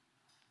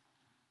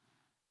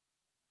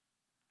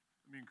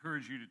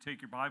encourage you to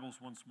take your Bibles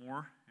once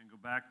more and go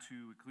back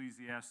to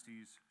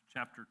Ecclesiastes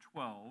chapter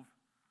 12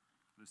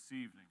 this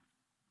evening.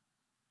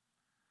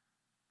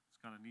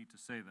 It's kind of neat to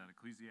say that,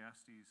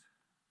 Ecclesiastes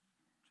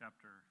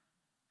chapter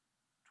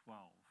 12.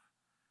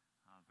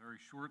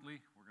 Very shortly,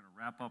 we're going to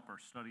wrap up our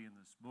study in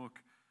this book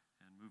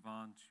and move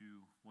on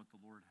to what the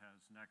Lord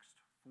has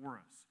next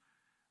for us.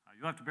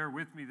 You'll have to bear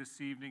with me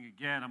this evening.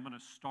 Again, I'm going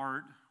to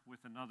start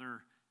with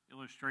another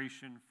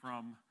illustration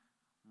from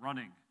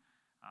running.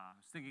 I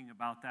was thinking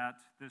about that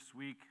this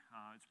week.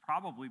 It's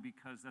probably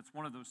because that's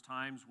one of those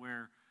times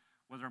where,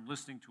 whether I'm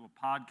listening to a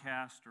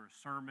podcast or a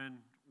sermon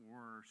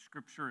or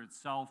scripture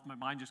itself, my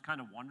mind just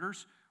kind of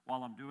wanders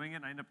while I'm doing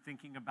it. I end up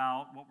thinking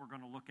about what we're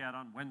going to look at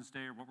on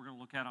Wednesday or what we're going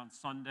to look at on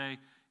Sunday,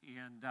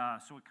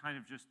 and so it kind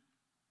of just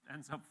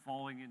ends up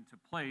falling into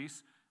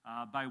place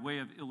by way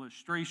of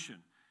illustration.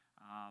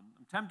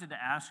 I'm tempted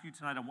to ask you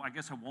tonight, I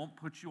guess I won't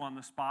put you on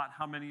the spot,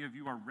 how many of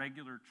you are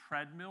regular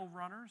treadmill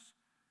runners?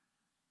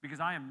 Because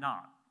I am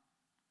not,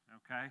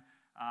 okay?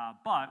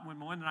 But when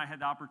Melinda and I had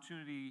the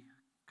opportunity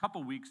a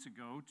couple weeks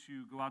ago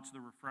to go out to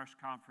the Refresh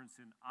Conference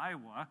in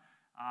Iowa,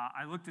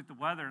 I looked at the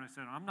weather and I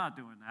said, I'm not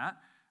doing that,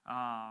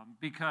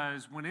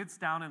 because when it's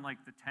down in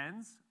like the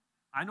 10s,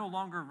 I no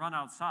longer run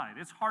outside.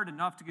 It's hard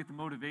enough to get the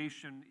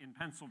motivation in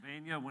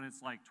Pennsylvania when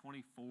it's like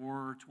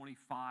 24,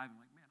 25. I'm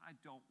like, man, I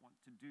don't want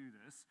to do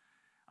this.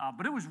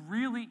 But it was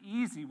really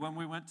easy when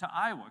we went to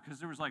Iowa, because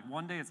there was like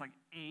one day it's like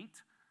 8,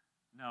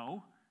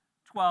 no,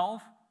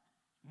 12,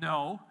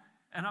 no.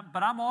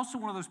 But I'm also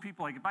one of those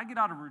people, like if I get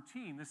out of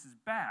routine, this is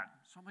bad.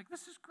 So I'm like,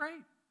 this is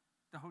great.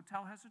 The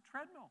hotel has a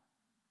treadmill.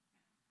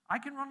 I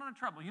can run on a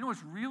treadmill. You know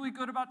what's really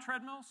good about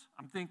treadmills?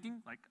 I'm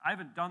thinking, like, I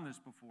haven't done this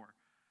before.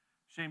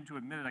 Shame to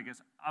admit it, I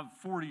guess. I'm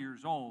 40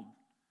 years old,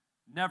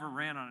 never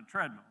ran on a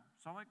treadmill.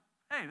 So I'm like,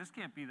 hey, this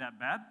can't be that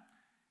bad.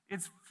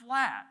 It's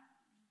flat.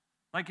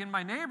 Like in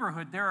my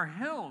neighborhood, there are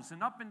hills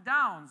and up and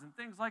downs and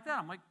things like that.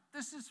 I'm like,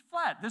 this is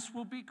flat. This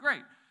will be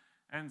great.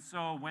 And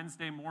so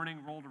Wednesday morning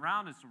rolled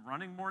around. It's a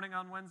running morning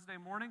on Wednesday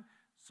morning.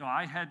 So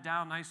I head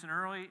down nice and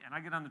early, and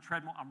I get on the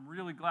treadmill. I'm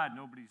really glad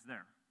nobody's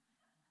there,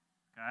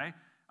 okay?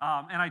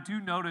 And I do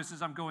notice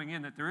as I'm going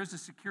in that there is a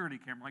security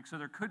camera, like so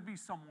there could be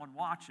someone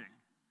watching,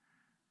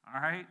 all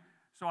right?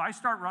 So I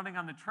start running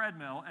on the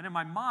treadmill, and in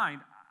my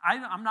mind,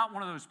 I'm not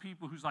one of those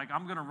people who's like,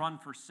 I'm going to run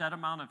for a set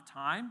amount of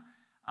time.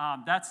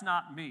 That's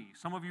not me.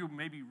 Some of you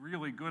may be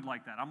really good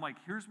like that. I'm like,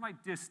 here's my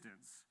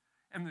distance.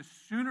 And the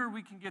sooner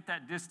we can get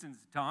that distance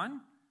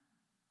done,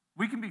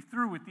 we can be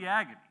through with the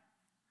agony.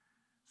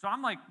 So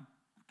I'm like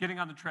getting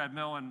on the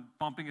treadmill and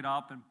bumping it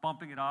up,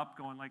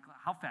 going like,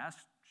 how fast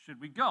should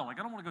we go? Like,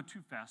 I don't want to go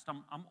too fast.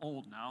 I'm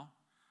old now,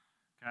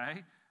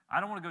 okay? I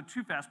don't want to go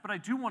too fast, but I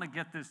do want to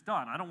get this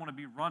done. I don't want to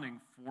be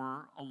running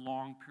for a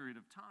long period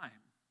of time.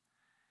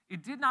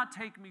 It did not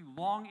take me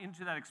long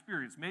into that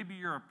experience. Maybe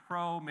you're a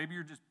pro, maybe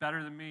you're just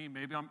better than me,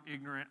 maybe I'm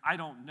ignorant, I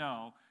don't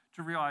know,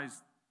 to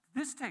realize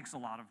this takes a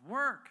lot of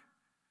work.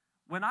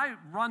 When I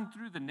run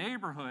through the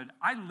neighborhood,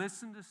 I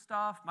listen to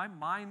stuff. My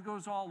mind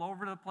goes all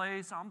over the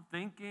place. I'm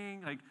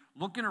thinking, like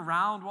looking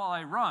around while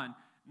I run.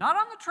 Not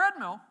on the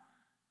treadmill,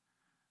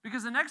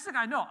 because the next thing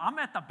I know, I'm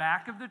at the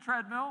back of the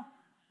treadmill.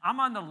 I'm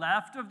on the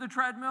left of the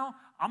treadmill.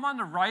 I'm on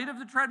the right of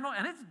the treadmill,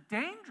 and it's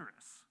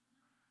dangerous.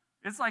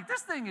 It's like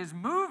this thing is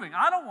moving.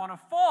 I don't want to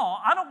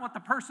fall. I don't want the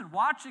person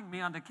watching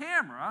me on the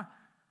camera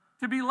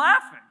to be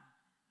laughing.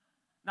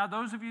 Now,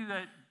 those of you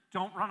that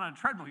don't run on a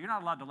treadmill, you're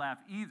not allowed to laugh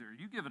either.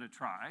 You give it a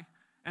try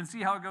and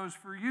see how it goes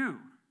for you.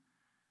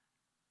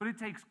 But it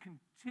takes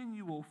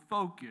continual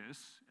focus,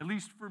 at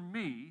least for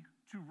me,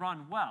 to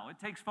run well. It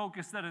takes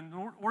focus that in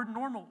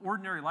normal,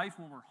 ordinary life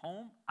when we're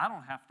home, I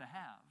don't have to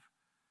have.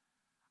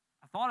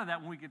 I thought of that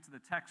when we get to the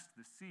text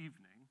this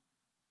evening,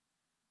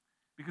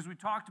 because we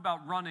talked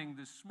about running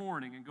this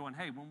morning and going,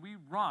 hey, when we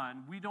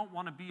run, we don't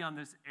want to be on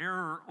this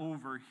error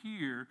over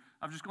here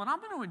of just going, I'm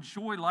going to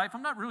enjoy life.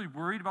 I'm not really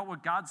worried about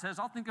what God says.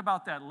 I'll think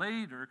about that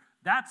later.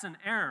 That's an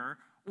error.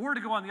 Or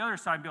to go on the other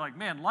side and be like,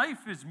 man,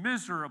 life is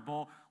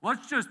miserable.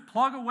 Let's just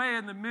plug away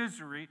in the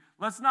misery.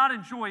 Let's not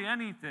enjoy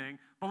anything,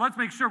 but let's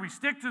make sure we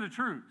stick to the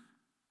truth.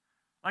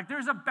 Like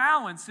there's a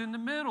balance in the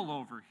middle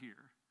over here.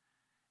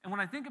 And when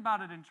I think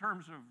about it in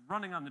terms of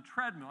running on the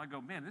treadmill, I go,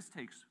 man, this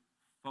takes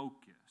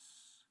focus.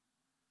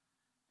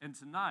 And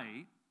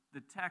tonight,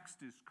 the text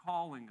is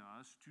calling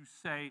us to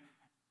say,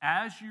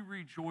 as you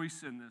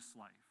rejoice in this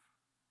life,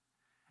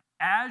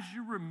 as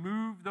you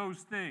remove those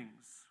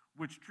things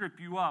which trip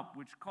you up,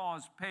 which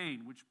cause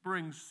pain, which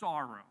bring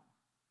sorrow,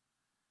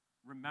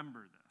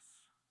 remember this.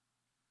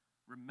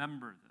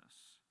 Remember this.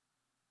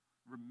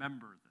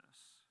 Remember this.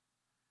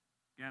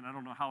 Again, I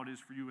don't know how it is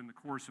for you in the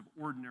course of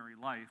ordinary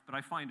life, but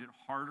I find it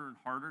harder and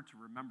harder to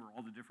remember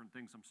all the different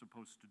things I'm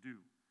supposed to do.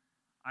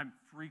 I'm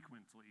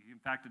frequently, in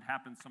fact, it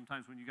happens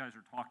sometimes when you guys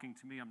are talking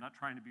to me. I'm not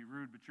trying to be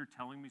rude, but you're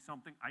telling me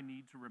something I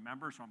need to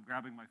remember, so I'm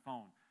grabbing my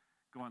phone,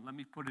 going, let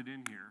me put it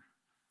in here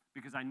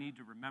because I need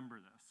to remember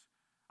this.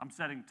 I'm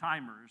setting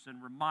timers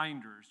and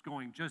reminders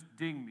going, just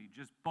ding me,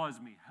 just buzz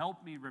me,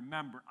 help me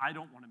remember. I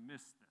don't want to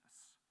miss this.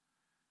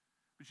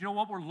 But you know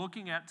what we're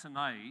looking at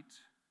tonight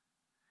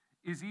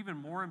is even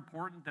more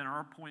important than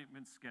our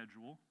appointment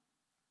schedule.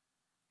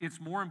 It's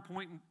more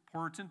important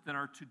than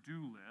our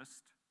to-do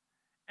list.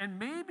 And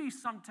maybe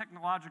some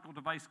technological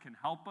device can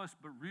help us,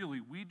 but really,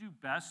 we do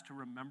best to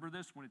remember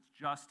this when it's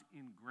just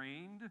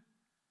ingrained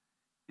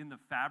in the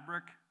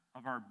fabric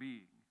of our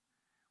being.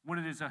 When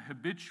it is a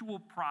habitual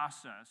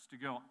process to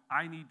go,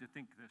 I need to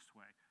think this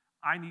way.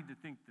 I need to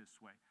think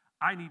this way.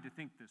 I need to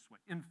think this way.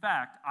 In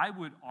fact, I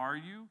would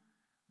argue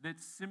that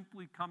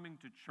simply coming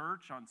to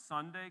church on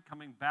Sunday,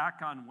 coming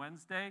back on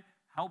Wednesday,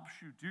 helps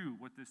you do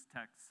what this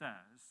text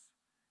says.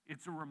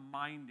 It's a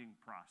reminding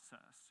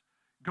process.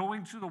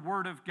 Going to the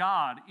Word of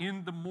God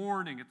in the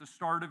morning at the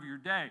start of your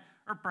day,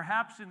 or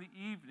perhaps in the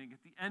evening at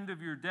the end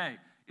of your day,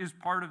 is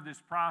part of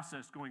this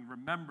process going,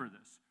 remember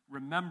this,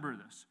 remember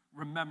this,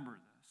 remember this.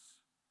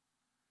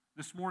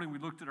 This morning we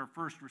looked at our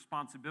first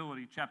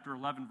responsibility, chapter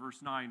 11,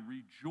 verse 9,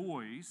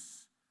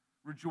 rejoice.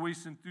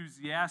 Rejoice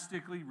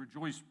enthusiastically,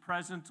 rejoice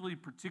presently,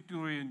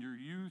 particularly in your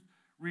youth.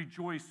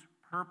 Rejoice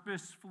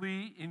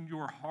purposefully in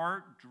your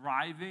heart,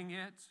 driving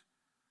it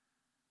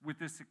with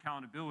this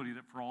accountability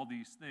that for all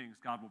these things,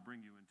 God will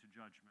bring you into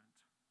judgment.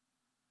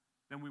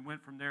 Then we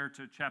went from there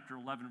to chapter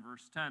 11,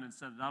 verse 10, and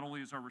said not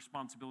only is our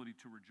responsibility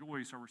to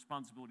rejoice, our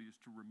responsibility is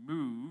to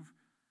remove,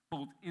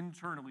 both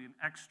internally and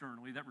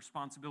externally. That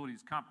responsibility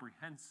is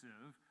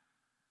comprehensive,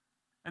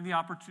 and the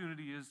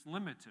opportunity is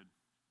limited.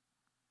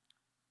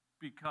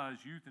 Because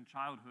youth and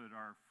childhood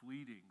are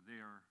fleeting, they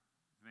are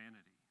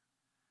vanity.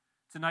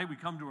 Tonight we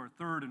come to our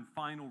third and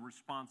final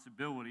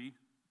responsibility.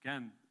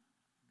 Again,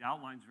 the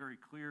outline's very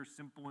clear,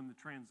 simple in the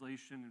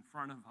translation in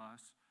front of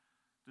us,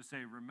 to say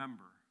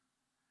remember.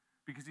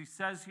 Because he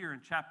says here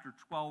in chapter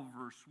 12,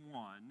 verse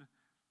 1,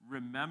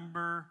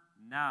 remember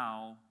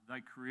now thy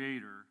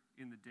Creator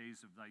in the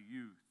days of thy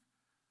youth,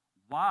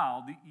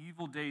 while the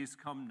evil days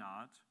come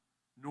not,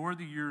 nor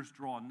the years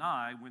draw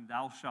nigh, when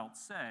thou shalt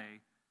say,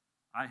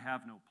 I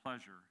have no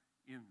pleasure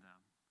in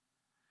them.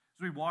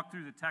 As we walk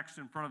through the text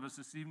in front of us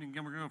this evening,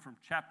 again, we're going to go from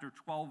chapter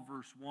 12,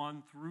 verse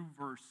 1 through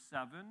verse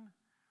 7.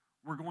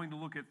 We're going to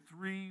look at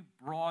three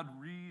broad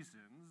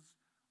reasons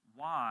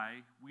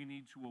why we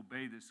need to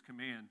obey this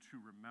command to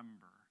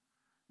remember.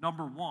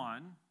 Number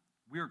one,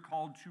 we are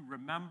called to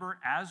remember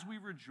as we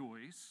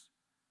rejoice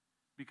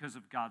because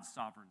of God's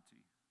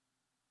sovereignty.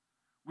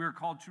 We are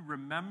called to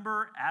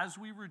remember as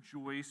we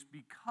rejoice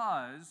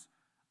because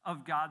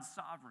of God's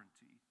sovereignty.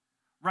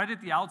 Right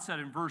at the outset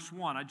in verse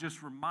 1, I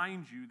just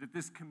remind you that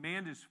this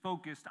command is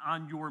focused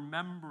on your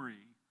memory.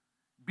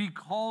 Be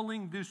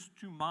calling this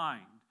to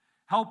mind.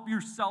 Help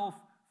yourself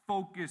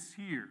focus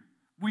here.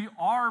 We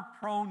are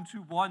prone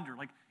to wonder.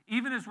 Like,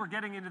 even as we're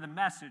getting into the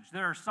message,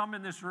 there are some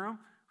in this room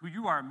who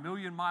you are a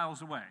million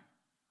miles away.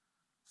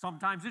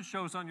 Sometimes it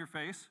shows on your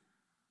face.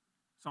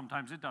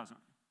 Sometimes it doesn't.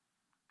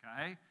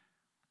 Okay?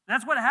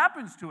 That's what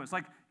happens to us.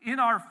 Like, in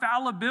our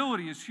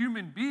fallibility as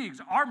human beings,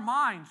 our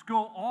minds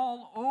go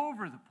all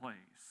over the place.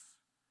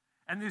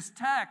 And this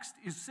text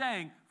is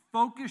saying,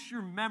 focus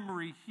your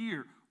memory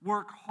here.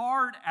 Work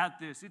hard at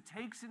this. It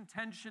takes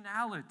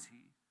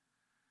intentionality.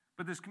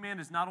 But this command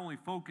is not only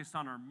focused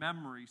on our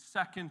memory.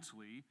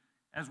 Secondly,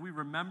 as we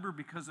remember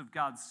because of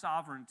God's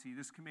sovereignty,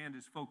 this command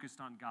is focused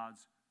on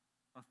God's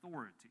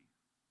authority.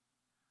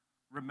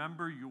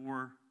 Remember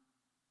your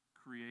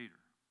Creator.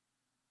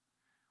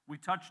 We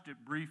touched it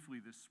briefly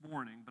this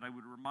morning, but I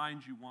would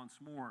remind you once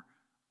more,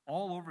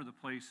 all over the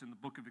place in the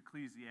book of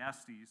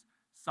Ecclesiastes,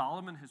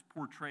 Solomon has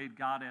portrayed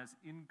God as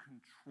in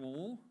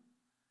control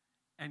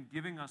and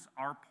giving us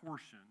our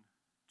portion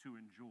to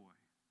enjoy.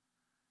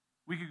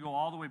 We could go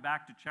all the way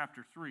back to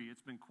chapter 3.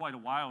 It's been quite a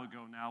while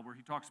ago now, where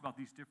he talks about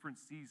these different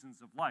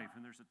seasons of life,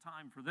 and there's a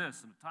time for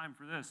this, and a time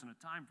for this, and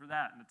a time for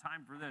that, and a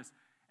time for this.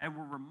 And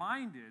we're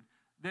reminded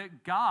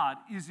that God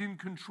is in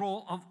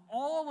control of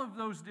all of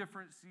those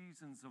different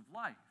seasons of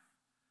life.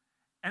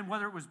 And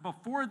whether it was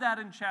before that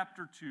in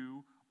chapter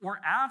 2, or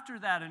after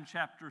that in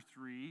chapter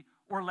 3,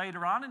 or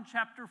later on in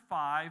chapter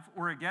 5,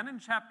 or again in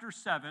chapter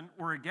 7,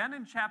 or again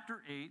in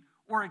chapter 8,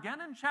 or again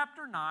in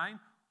chapter 9,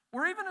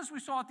 or even as we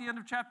saw at the end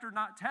of chapter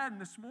 10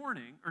 this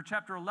morning, or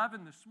chapter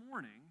 11 this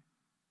morning,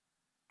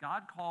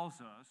 God calls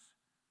us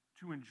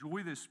to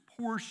enjoy this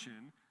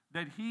portion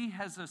that He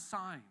has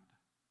assigned.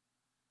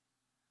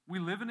 We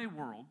live in a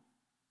world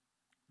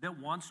that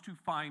wants to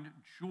find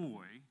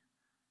joy,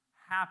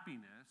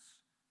 happiness,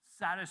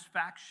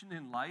 satisfaction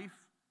in life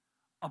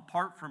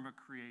apart from a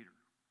Creator.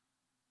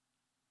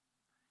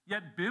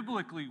 Yet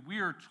biblically, we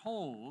are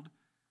told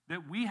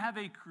that we have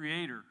a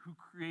Creator who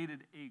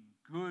created a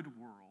good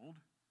world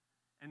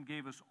and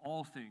gave us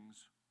all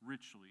things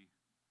richly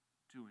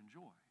to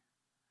enjoy.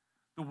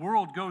 The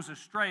world goes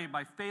astray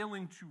by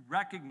failing to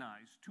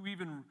recognize,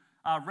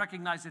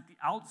 recognize at the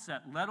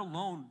outset, let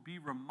alone be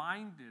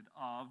reminded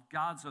of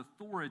God's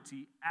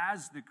authority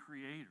as the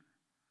Creator.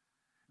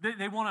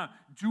 They want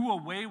to do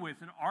away with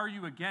and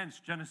argue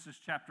against Genesis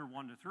chapter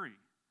 1 to 3.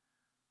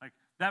 Like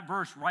that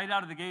verse right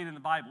out of the gate in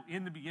the Bible,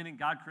 in the beginning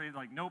God created,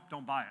 like, nope,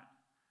 don't buy it.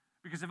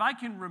 Because if I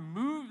can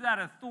remove that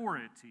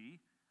authority,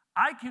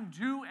 I can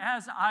do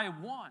as I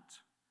want.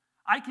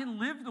 I can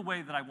live the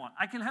way that I want.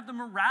 I can have the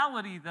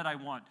morality that I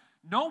want.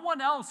 No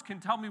one else can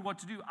tell me what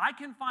to do. I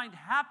can find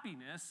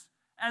happiness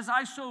as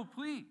I so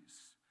please.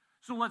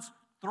 So let's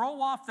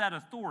throw off that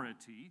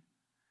authority.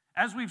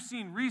 As we've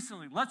seen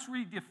recently, let's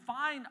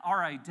redefine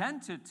our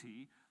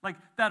identity. Like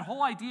that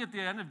whole idea at the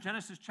end of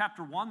Genesis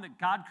chapter 1 that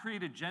God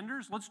created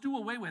genders, let's do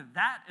away with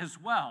that as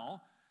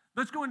well.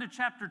 Let's go into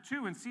chapter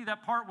 2 and see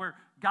that part where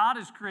God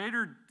as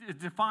creator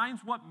defines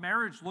what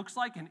marriage looks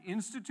like and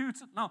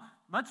institutes it. No,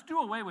 let's do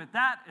away with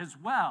that as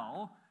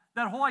well.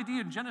 That whole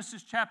idea in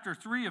Genesis chapter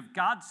 3 of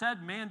God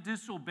said man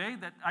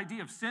disobeyed, that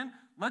idea of sin,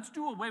 let's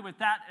do away with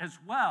that as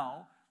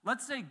well.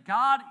 Let's say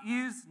God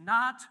is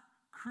not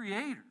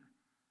creator.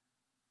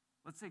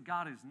 Let's say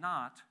God is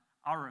not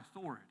our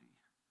authority.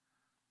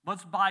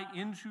 Let's buy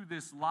into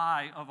this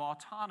lie of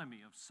autonomy,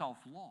 of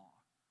self-law.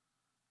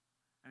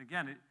 And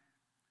again, it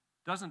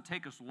doesn't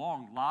take us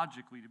long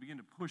logically to begin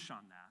to push on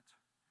that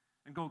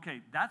and go,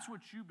 okay, that's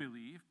what you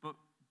believe, but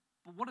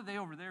what do they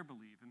over there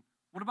believe? And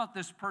what about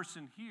this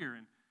person here?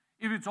 And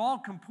if it's all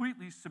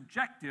completely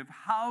subjective,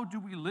 how do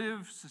we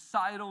live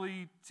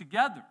societally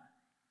together?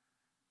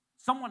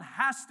 Someone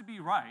has to be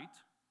right,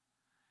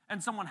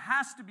 and someone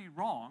has to be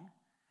wrong,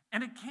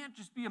 and it can't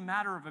just be a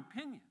matter of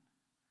opinion.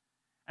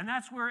 And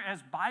that's where,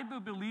 as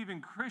Bible-believing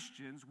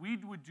Christians, we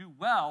would do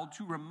well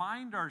to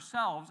remind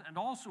ourselves and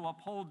also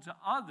uphold to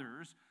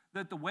others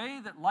that the way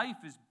that life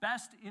is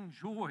best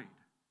enjoyed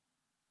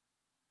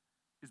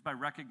is by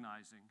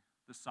recognizing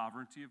the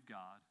sovereignty of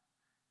God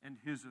and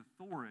His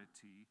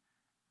authority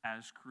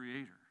as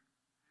creator.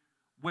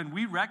 When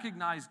we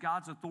recognize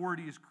God's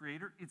authority as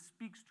creator, it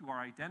speaks to our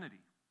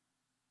identity.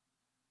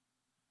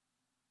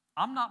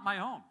 I'm not my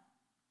own.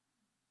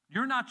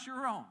 You're not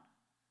your own.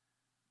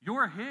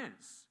 You're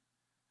His,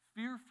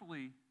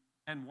 fearfully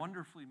and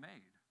wonderfully made.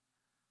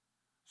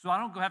 So I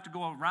don't have to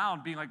go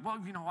around being like, well,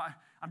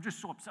 I'm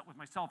just so upset with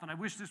myself, and I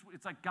wish this.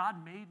 It's like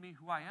God made me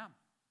who I am.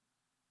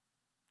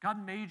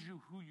 God made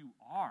you who you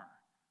are.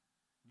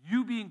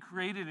 You being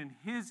created in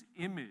His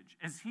image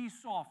as He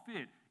saw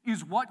fit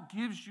is what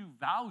gives you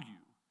value.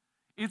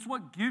 It's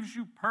what gives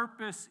you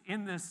purpose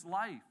in this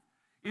life.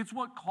 It's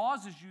what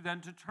causes you then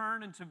to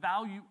turn and to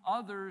value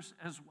others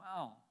as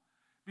well.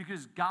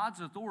 Because God's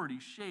authority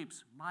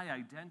shapes my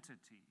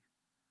identity.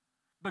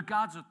 But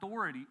God's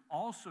authority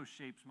also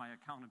shapes my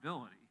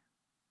accountability.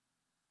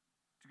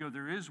 To go,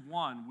 there is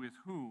one with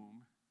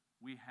whom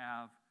we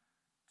have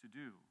to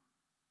do.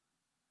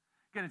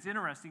 Again, it's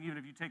interesting, even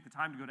if you take the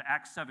time to go to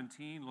Acts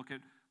 17, look at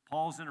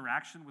Paul's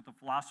interaction with the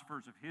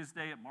philosophers of his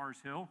day at Mars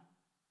Hill.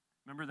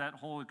 Remember that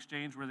whole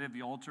exchange where they have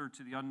the altar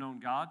to the unknown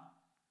God?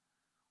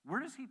 Where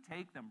does he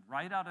take them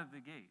right out of the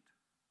gate?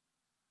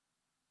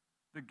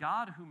 The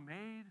God who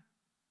made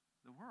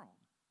the world.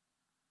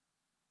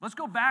 Let's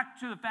go back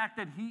to the fact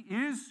that He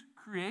is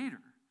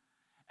creator.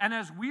 And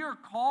as we are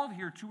called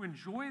here to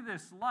enjoy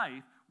this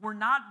life, we're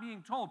not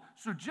being told,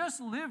 so just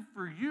live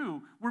for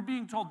you. We're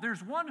being told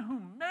there's one who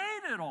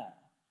made it all.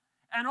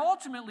 And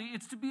ultimately,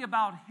 it's to be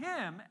about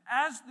Him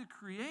as the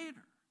creator.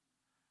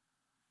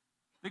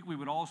 I think we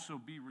would also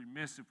be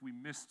remiss if we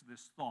missed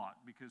this thought,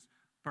 because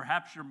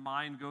perhaps your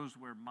mind goes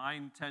where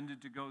mine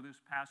tended to go this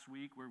past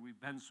week, where we've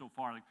been so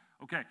far. Like,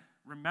 okay,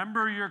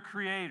 remember your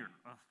creator,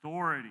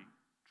 authority.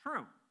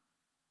 True.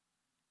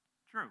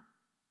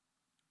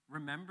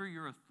 Remember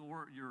your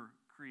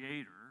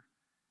creator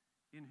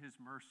in His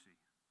mercy,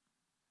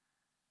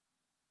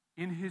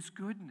 in His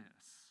goodness.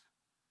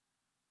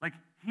 Like,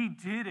 He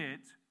did it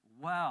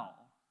well.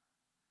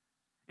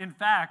 In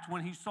fact,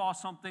 when He saw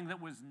something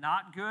that was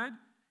not good,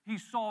 He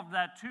solved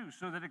that too,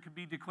 so that it could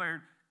be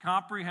declared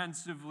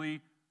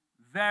comprehensively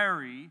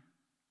very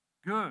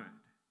good.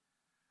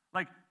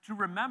 Like, to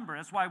remember,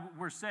 that's why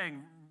we're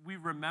saying we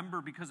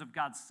remember because of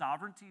God's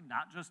sovereignty,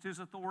 not just His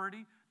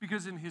authority.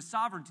 Because in His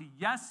sovereignty,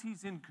 yes,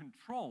 He's in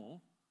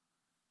control,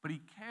 but He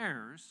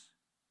cares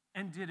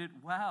and did it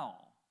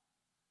well.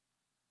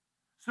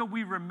 So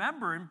we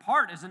remember in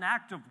part as an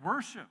act of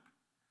worship,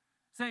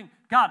 saying,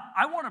 God,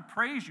 I want to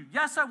praise You.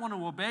 Yes, I want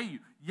to obey You.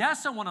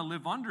 Yes, I want to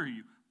live under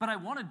You. But I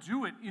want to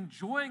do it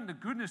enjoying the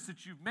goodness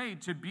that You've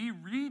made to be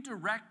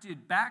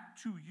redirected back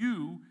to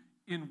You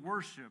in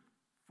worship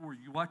for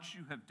what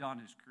You have done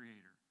as creator.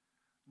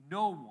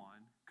 No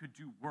one could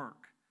do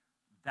work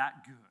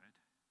that good,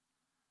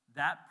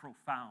 that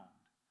profound,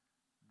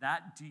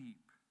 that deep.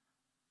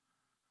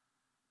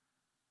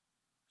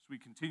 As we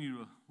continue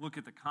to look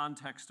at the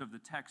context of the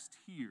text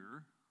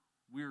here,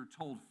 we're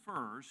told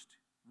first,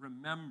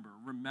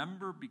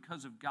 remember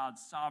because of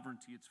God's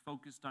sovereignty. It's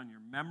focused on your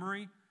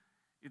memory.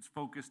 It's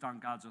focused on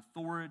God's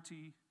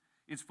authority.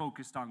 It's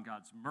focused on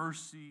God's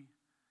mercy.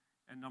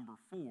 And number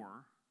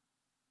 4,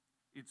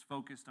 it's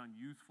focused on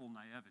youthful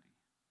naivety.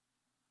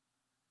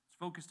 It's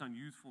focused on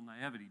youthful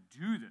naivety.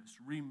 Do this.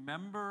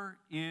 Remember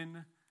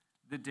in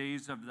the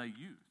days of thy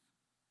youth.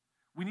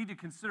 We need to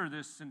consider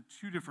this in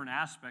 2 different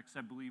aspects,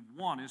 I believe.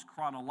 One is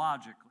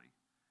chronologically.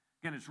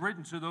 Again, it's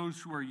written to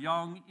those who are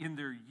young in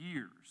their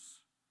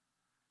years,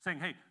 saying,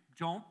 hey,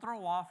 don't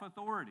throw off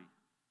authority,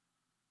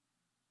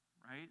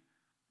 right?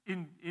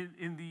 in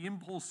the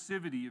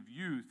impulsivity of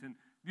youth and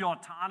the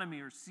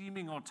autonomy or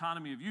seeming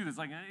autonomy of youth. It's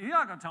like, you're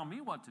not going to tell me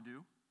what to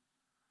do.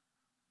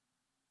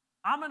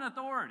 I'm an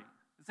authority.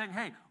 It's saying,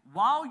 hey,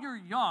 while you're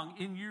young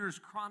in years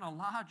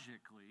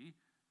chronologically,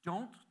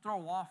 don't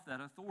throw off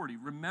that authority.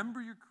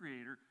 Remember your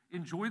Creator,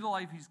 enjoy the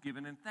life He's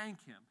given, and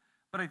thank Him.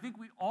 But I think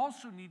we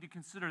also need to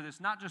consider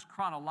this not just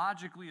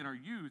chronologically in our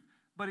youth,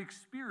 but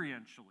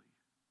experientially.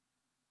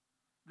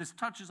 This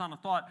touches on a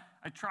thought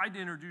I tried to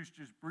introduce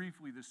just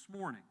briefly this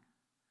morning.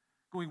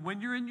 Going,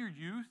 when you're in your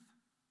youth,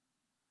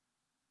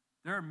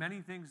 there are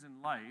many things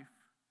in life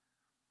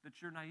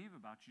that you're naive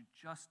about. You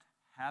just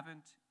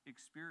haven't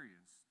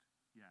experienced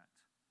yet.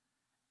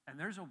 And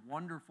there's a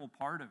wonderful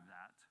part of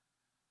that.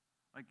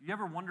 Like, you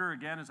ever wonder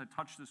again, as I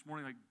touched this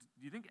morning, like,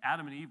 do you think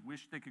Adam and Eve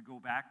wished they could go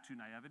back to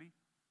naivety?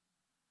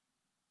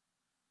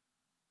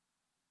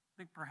 I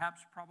think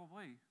perhaps,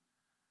 probably.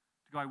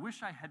 To go, I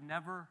wish I had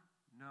never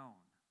known.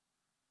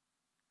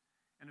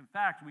 And in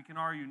fact, we can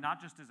argue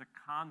not just as a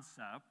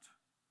concept,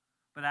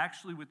 but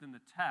actually within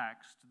the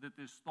text, that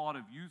this thought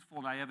of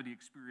youthful naivety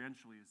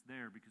experientially is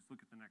there, because look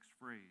at the next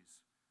phrase.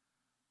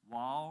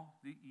 While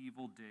the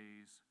evil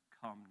days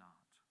come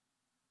not,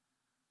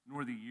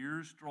 nor the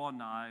years draw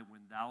nigh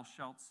when thou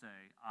shalt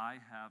say, I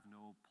have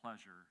no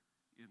pleasure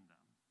in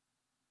them.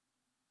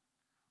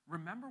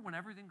 Remember when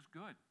everything's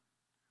good,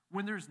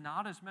 when there's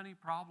not as many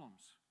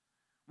problems,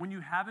 when you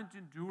haven't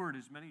endured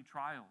as many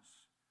trials.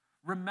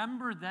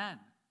 Remember then.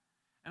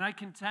 And I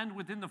contend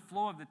within the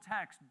flow of the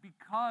text,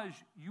 because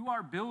you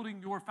are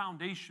building your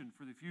foundation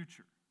for the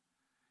future.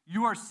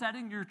 You are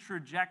setting your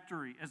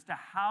trajectory as to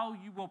how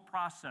you will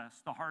process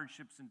the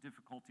hardships and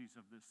difficulties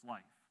of this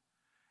life.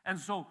 And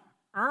so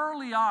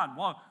early on,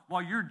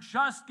 while you're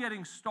just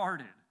getting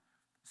started,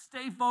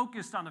 stay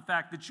focused on the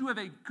fact that you have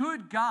a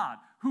good God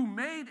who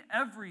made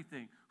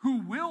everything,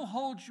 who will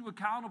hold you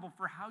accountable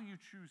for how you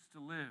choose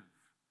to live.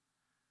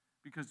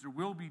 Because there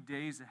will be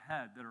days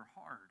ahead that are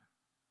hard.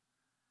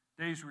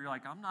 Days where you're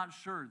like, I'm not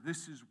sure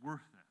this is worth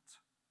it.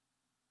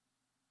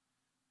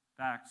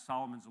 In fact,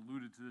 Solomon's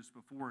alluded to this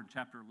before in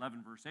chapter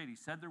 11, verse 8. He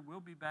said there will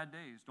be bad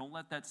days. Don't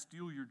let that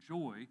steal your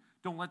joy.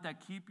 Don't let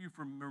that keep you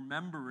from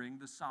remembering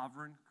the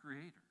sovereign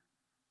Creator.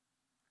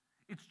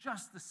 It's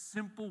just the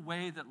simple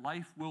way that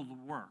life will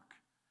work.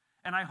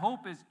 And I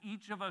hope as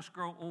each of us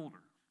grow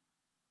older,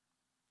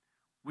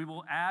 we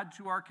will add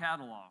to our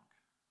catalog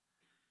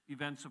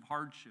events of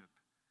hardship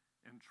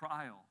and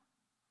trial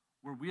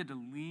where we had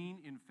to lean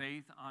in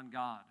faith on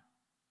God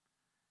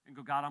and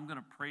go, God, I'm going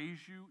to praise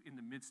you in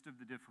the midst of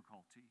the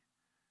difficulty.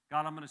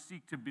 God, I'm going to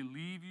seek to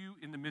believe you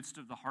in the midst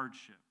of the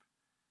hardship.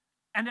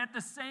 And at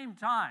the same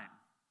time,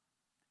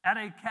 add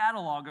a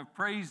catalog of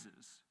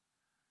praises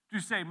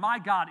to say, my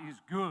God is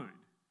good.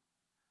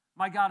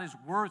 My God is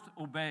worth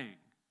obeying.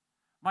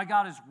 My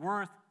God is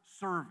worth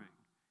serving.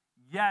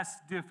 Yes,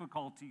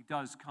 difficulty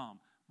does come,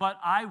 but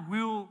I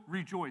will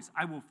rejoice.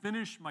 I will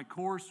finish my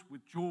course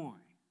with joy.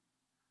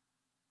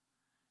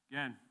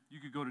 Again, you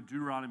could go to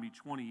Deuteronomy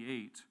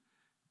 28,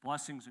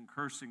 blessings and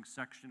cursings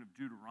section of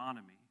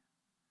Deuteronomy.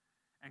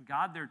 And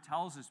God there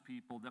tells his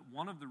people that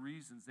one of the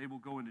reasons they will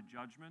go into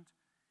judgment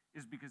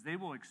is because they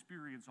will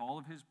experience all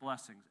of his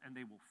blessings and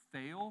they will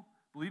fail.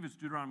 I believe it's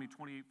Deuteronomy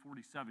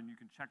 28:47. You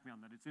can check me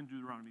on that. It's in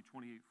Deuteronomy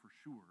 28 for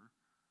sure,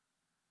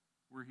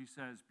 where he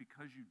says,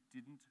 because you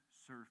didn't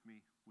serve me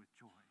with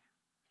joy.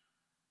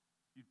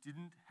 You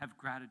didn't have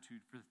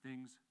gratitude for the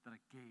things that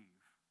I gave.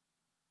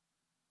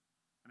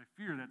 And I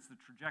fear that's the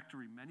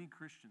trajectory many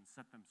Christians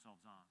set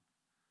themselves on.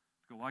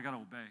 To go, well, I got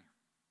to obey.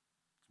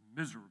 It's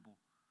miserable.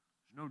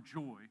 There's no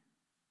joy.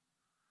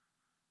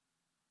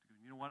 To go,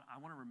 you know what? I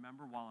want to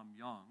remember while I'm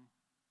young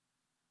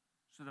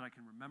so that I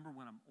can remember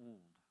when I'm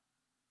old.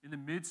 In the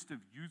midst of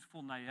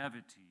youthful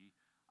naivety,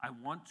 I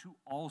want to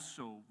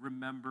also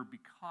remember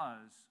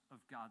because of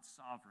God's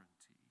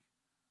sovereignty.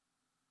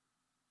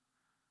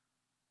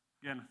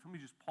 Again, let me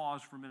just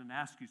pause for a minute and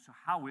ask you, so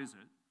how is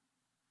it,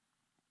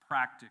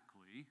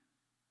 practically,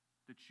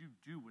 that you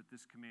do what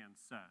this command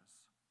says?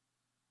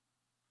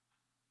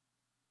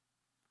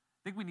 I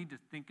think we need to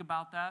think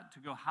about that to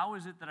go, how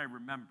is it that I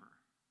remember?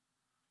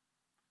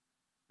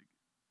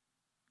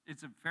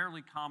 It's a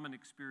fairly common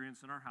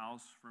experience in our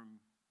house,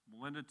 from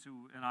Melinda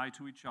and I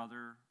to each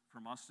other,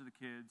 from us to the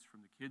kids,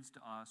 from the kids to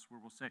us,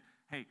 where we'll say,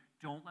 hey,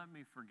 don't let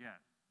me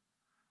forget.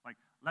 Like,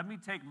 let me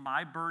take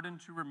my burden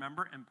to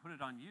remember and put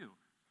it on you.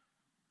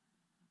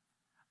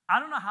 I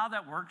don't know how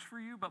that works for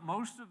you, but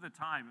most of the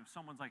time, if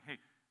someone's like, hey,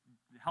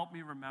 help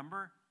me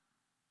remember,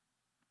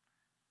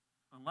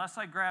 unless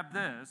I grab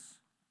this,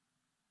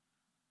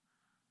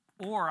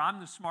 or I'm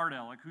the smart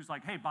aleck who's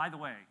like, hey, by the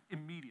way,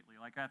 immediately,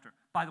 like after,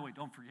 by the way,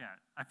 don't forget,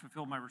 I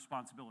fulfilled my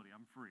responsibility,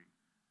 I'm free,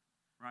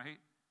 right?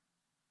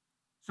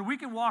 So we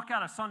can walk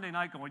out of Sunday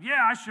night going,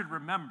 yeah, I should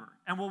remember.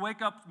 And we'll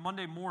wake up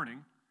Monday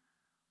morning,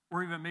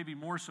 or even maybe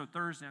more so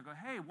Thursday, and go,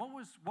 hey, what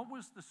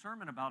was the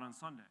sermon about on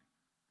Sunday?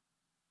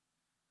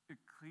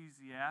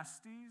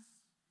 Ecclesiastes?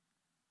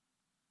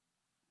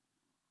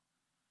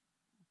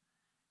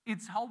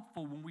 It's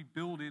helpful when we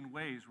build in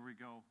ways where we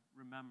go,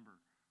 remember,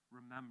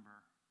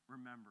 remember,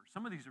 remember.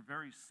 Some of these are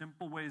very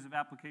simple ways of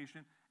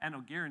application, and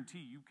I'll guarantee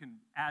you can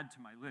add to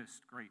my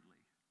list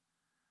greatly.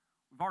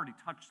 We've already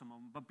touched some of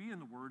them, but be in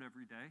the Word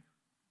every day.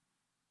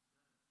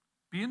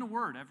 Be in the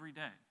Word every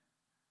day.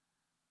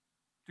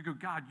 To go,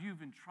 God,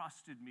 you've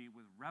entrusted me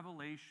with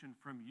revelation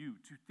from you,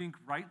 to think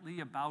rightly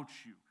about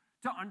you,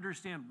 to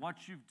understand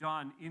what you've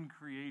done in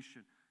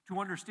creation, to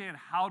understand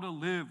how to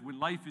live when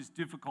life is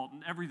difficult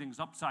and everything's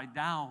upside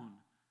down.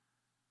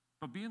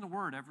 But be in the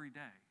Word every day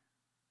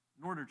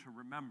in order to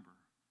remember.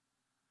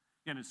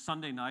 Again, it's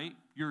Sunday night,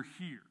 you're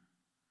here.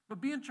 But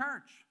be in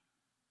church.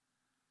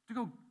 To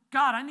go,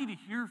 God, I need to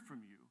hear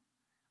from you.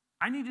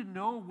 I need to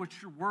know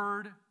what your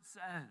Word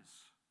says.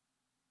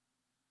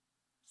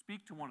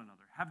 Speak to one another.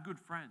 Have good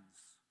friends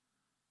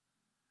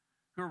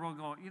who will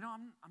go,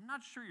 I'm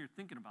not sure you're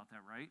thinking about that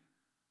right.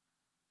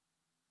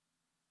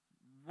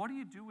 What do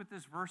you do with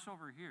this verse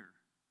over here?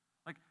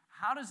 Like,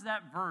 how does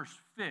that verse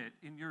fit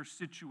in your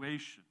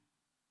situation?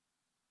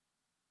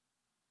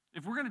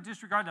 If we're going to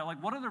disregard that,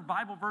 like, what other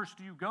Bible verse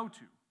do you go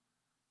to?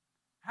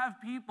 Have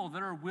people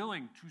that are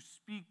willing to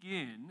speak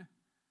in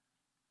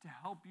to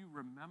help you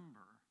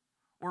remember.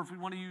 Or if we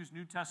want to use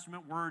New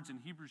Testament words in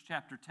Hebrews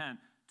chapter 10,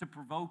 to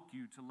provoke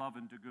you to love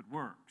and to good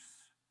works,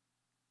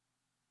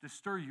 to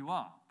stir you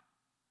up.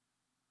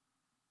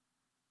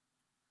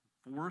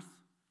 Fourth,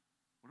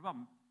 what about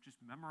just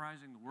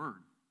memorizing the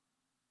Word?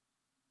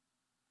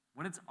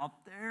 When it's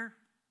up there,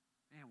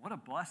 man, what a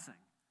blessing.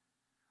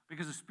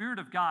 Because the Spirit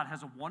of God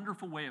has a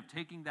wonderful way of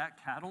taking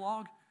that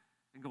catalog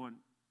and going,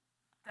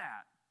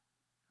 that,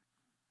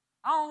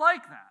 I don't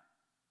like that.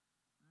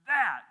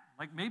 That,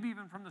 like maybe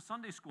even from the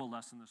Sunday school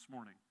lesson this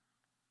morning.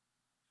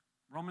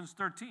 Romans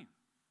 13,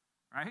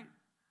 right?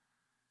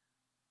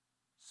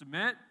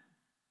 Submit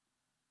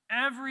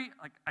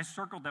I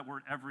circled that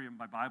word every in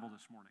my Bible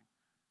this morning.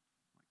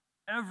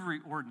 Every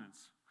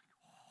ordinance.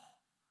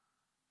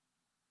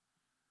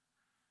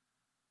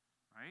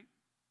 Right?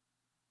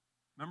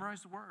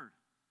 Memorize the Word.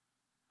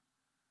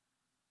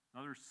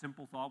 Another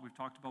simple thought we've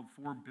talked about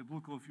before,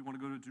 biblical, if you want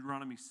to go to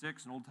Deuteronomy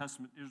 6 and Old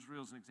Testament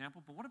Israel as an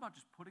example, but what about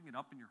just putting it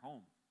up in your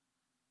home?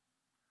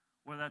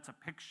 Whether that's a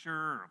picture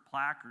or a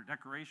plaque or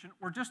decoration,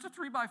 or just a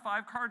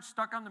 3x5 card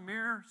stuck on the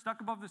mirror,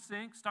 stuck above the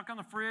sink, stuck on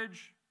the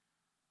fridge,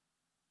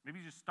 maybe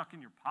just stuck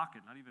in your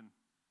pocket, not even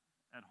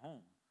at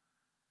home.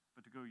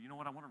 But to go, you know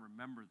what, I want to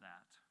remember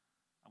that.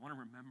 I want to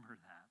remember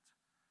that.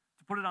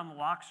 To put it on the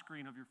lock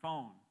screen of your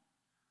phone.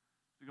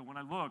 To go, when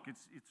I look,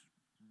 it's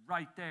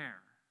right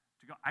there.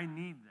 To go, I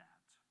need that.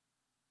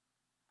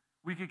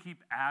 We could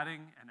keep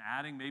adding and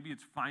adding. Maybe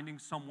it's finding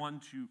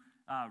someone to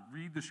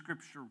read the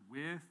Scripture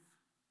with.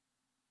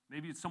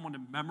 Maybe it's someone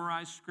to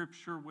memorize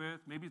Scripture with.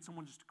 Maybe it's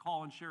someone just to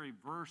call and share a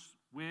verse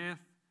with.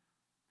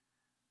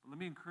 But let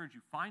me encourage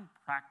you, find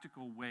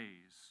practical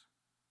ways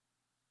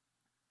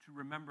to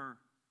remember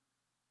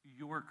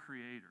your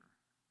Creator,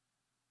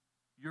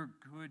 your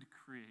good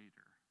Creator,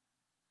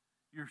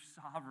 your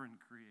sovereign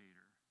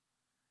Creator,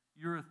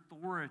 your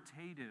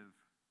authoritative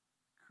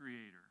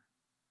Creator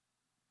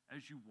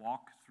as you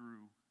walk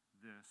through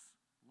this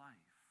life.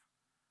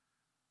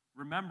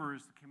 Remember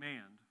is the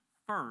command.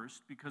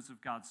 First, because of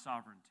God's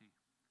sovereignty.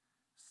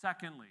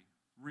 Secondly,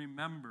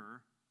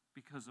 remember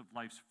because of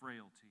life's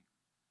frailty.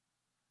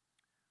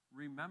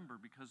 Remember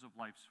because of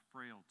life's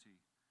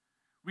frailty.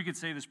 We could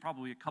say this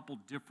probably a couple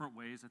different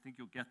ways. I think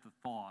you'll get the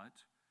thought.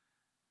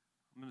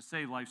 I'm going to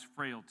say life's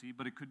frailty,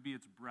 but it could be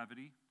its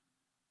brevity.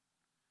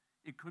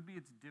 It could be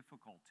its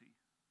difficulty.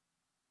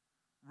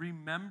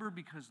 Remember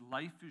because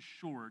life is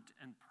short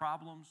and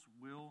problems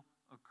will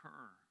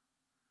occur.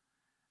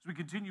 As we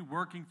continue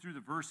working through the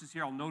verses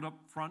here, I'll note up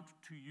front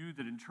to you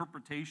that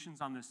interpretations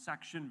on this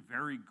section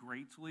vary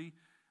greatly.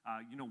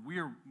 We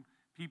are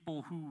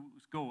people who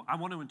go, I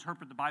want to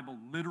interpret the Bible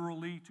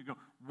literally, to go,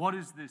 what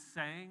is this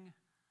saying?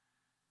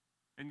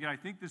 And yet I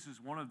think this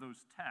is one of those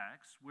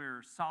texts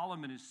where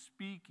Solomon is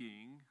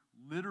speaking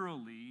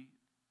literally,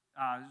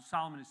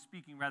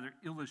 rather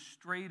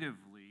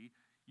illustratively,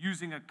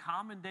 using a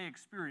common day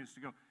experience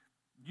to go,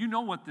 you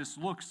know what this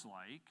looks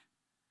like,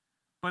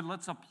 but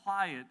let's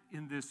apply it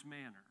in this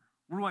manner.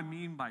 What do I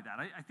mean by that?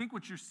 I think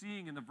what you're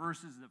seeing in the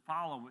verses that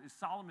follow is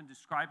Solomon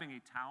describing a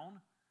town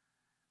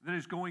that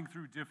is going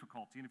through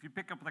difficulty. And if you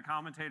pick up the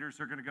commentators,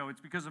 they're going to go, it's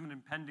because of an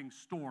impending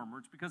storm, or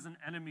it's because an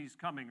enemy's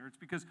coming, or it's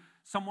because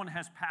someone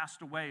has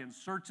passed away. And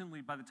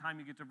certainly by the time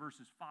you get to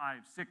verses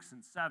 5, 6,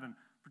 and 7,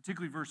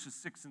 particularly verses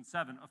 6 and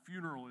 7, a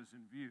funeral is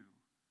in view.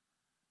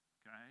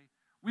 Okay?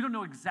 We don't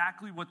know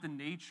exactly what the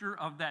nature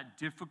of that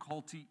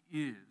difficulty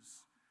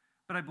is.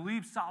 But I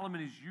believe Solomon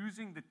is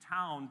using the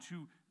town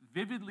to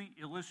vividly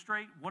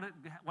illustrate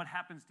what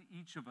happens to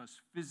each of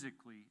us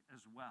physically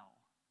as well.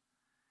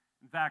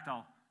 In fact,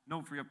 I'll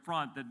note for you up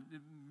front that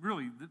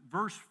really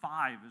verse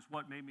 5 is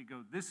what made me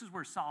go, this is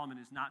where Solomon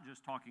is not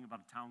just talking about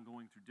a town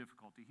going through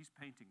difficulty. He's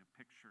painting a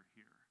picture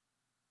here.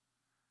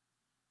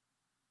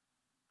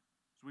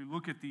 As we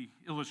look at the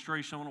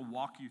illustration, I want to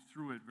walk you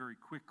through it very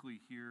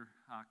quickly here,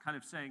 kind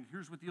of saying,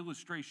 here's what the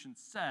illustration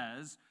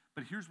says,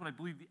 but here's what I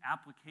believe the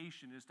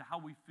application is to how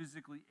we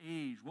physically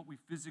age, what we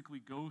physically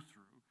go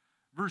through.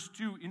 Verse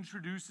 2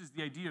 introduces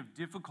the idea of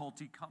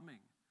difficulty coming.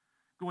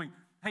 Going,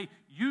 hey,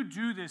 you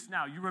do this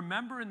now. You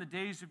remember in the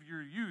days of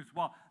your youth,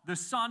 while the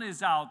sun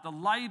is out, the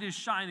light is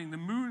shining, the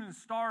moon and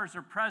stars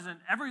are present,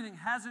 everything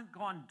hasn't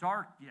gone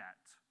dark yet.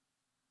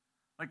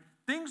 Like,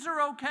 things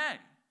are okay.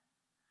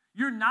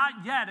 You're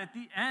not yet at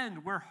the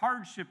end where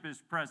hardship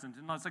is present.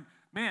 And it's like,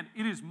 man,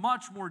 it is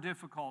much more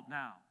difficult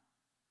now.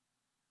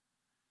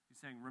 He's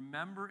saying,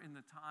 remember in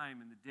the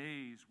time, in the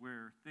days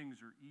where things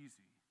are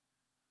easy.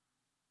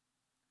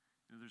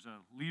 You know, there's a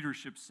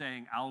leadership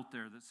saying out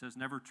there that says,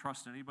 never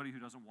trust anybody who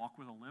doesn't walk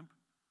with a limp.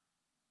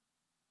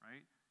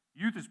 Right?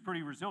 Youth is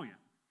pretty resilient.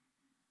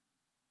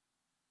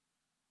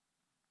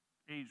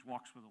 Age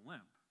walks with a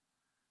limp.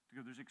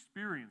 Because there's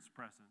experience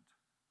present.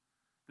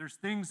 There's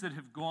things that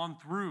have gone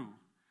through.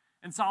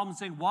 And Solomon's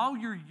saying, while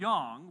you're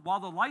young, while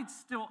the light's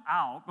still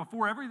out,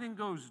 before everything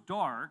goes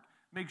dark,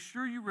 make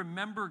sure you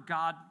remember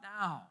God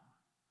now.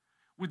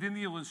 Within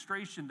the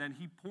illustration, then,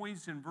 he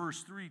points in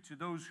verse 3 to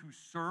those who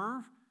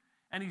serve.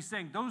 And he's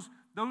saying those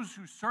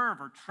who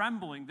serve are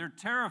trembling. They're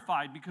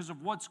terrified because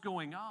of what's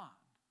going on.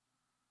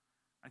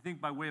 I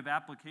think by way of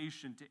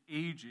application to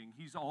aging,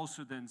 he's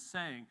also then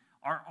saying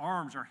our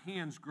arms, our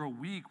hands grow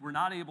weak. We're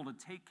not able to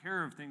take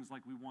care of things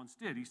like we once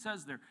did. He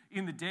says there,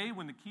 in the day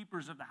when the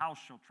keepers of the house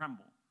shall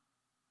tremble.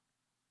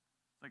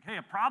 It's like, hey,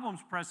 a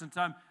problem's present.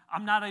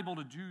 I'm not able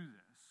to do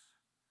this.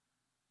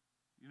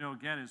 You know,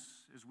 again,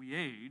 as we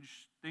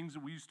age, things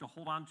that we used to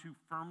hold on to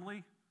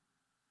firmly,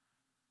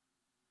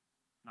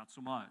 not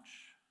so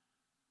much.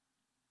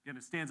 Again,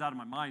 it stands out of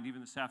my mind even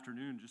this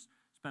afternoon. Just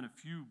spent a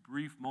few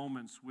brief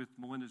moments with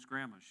Melinda's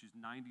grandma. She's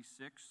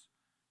 96.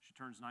 She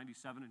turns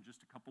 97 in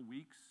just a couple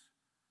weeks.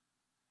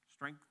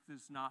 Strength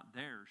is not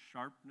there.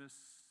 Sharpness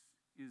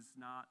is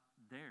not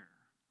there.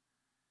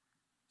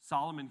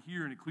 Solomon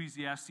here in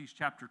Ecclesiastes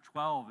chapter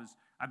 12 is,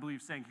 I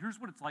believe, saying, here's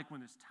what it's like when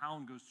this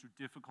town goes through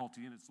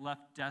difficulty and it's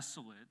left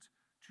desolate,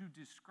 to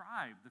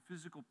describe the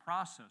physical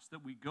process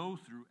that we go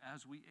through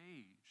as we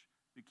age.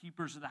 The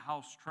keepers of the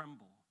house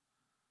tremble.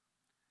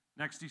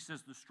 Next, he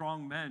says, the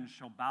strong men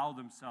shall bow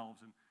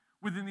themselves. And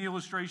within the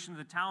illustration of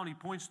the town, he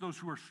points to those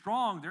who are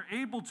strong. They're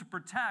able to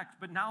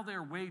protect, but now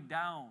they're weighed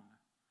down.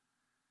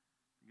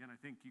 Again, I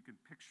think you can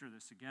picture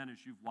this again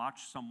as you've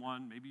watched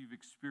someone, maybe you've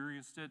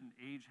experienced it, and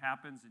age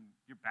happens, and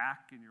your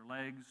back and your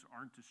legs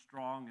aren't as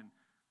strong and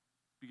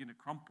begin to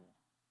crumple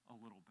a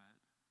little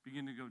bit,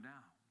 begin to go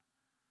down.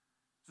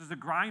 It says the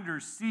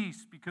grinders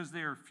cease because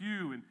they are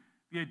few, and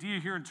the idea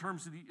here in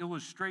terms of the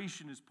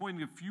illustration is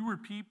pointing to fewer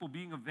people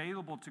being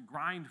available to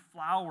grind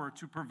flour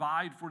to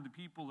provide for the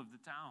people of the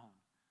town.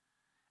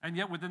 And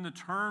yet within the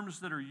terms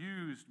that are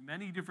used,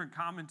 many different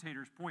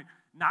commentators point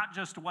not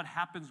just to what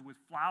happens with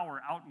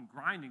flour out in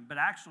grinding, but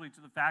actually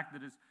to the fact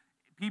that as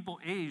people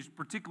aged,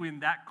 particularly in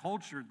that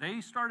culture,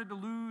 they started to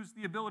lose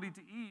the ability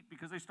to eat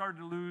because they started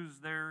to lose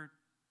their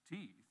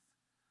teeth.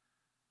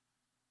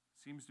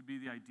 Seems to be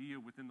the idea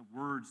within the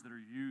words that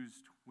are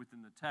used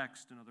within the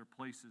text and other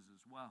places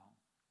as well.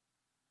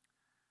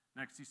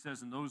 Next, he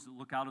says, and those that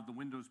look out of the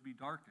windows be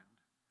darkened.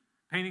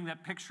 Painting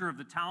that picture of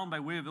the town by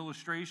way of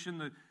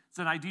illustration, it's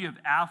an idea of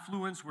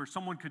affluence where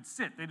someone could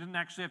sit. They didn't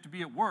actually have to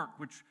be at work,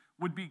 which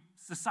would be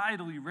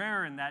societally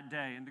rare in that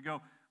day. And to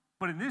go,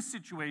 but in this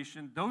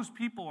situation, those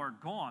people are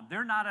gone.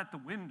 They're not at the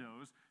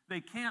windows.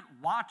 They can't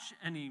watch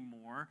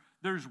anymore.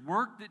 There's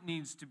work that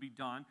needs to be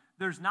done.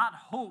 There's not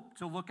hope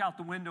to look out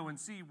the window and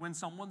see when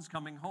someone's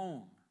coming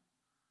home.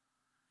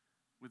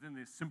 Within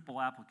this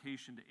simple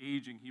application to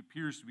aging, he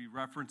appears to be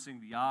referencing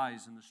the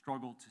eyes and the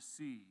struggle to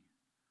see.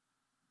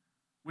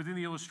 Within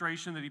the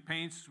illustration that he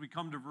paints, as we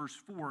come to verse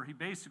 4, he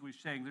basically is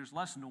saying there's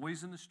less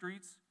noise in the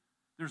streets,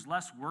 there's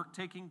less work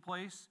taking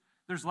place,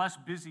 there's less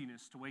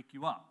busyness to wake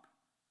you up.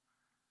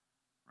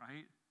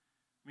 Right?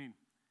 I mean,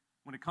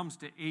 when it comes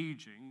to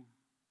aging,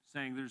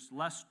 saying there's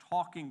less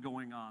talking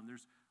going on,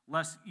 there's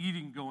less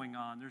eating going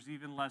on, there's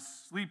even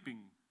less sleeping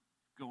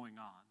going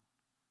on.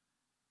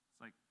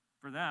 It's like,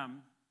 for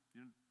them, you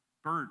know,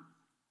 bird.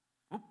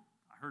 Whoop,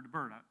 I heard a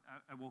bird.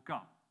 I woke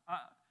up.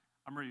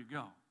 I'm ready to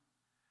go.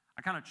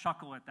 I kind of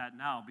chuckle at that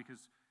now because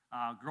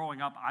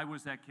growing up, I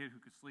was that kid who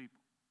could sleep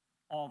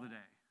all the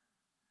day.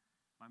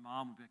 My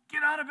mom would be like,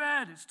 get out of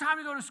bed. It's time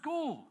to go to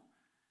school.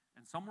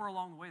 And somewhere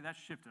along the way, that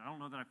shifted. I don't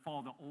know that I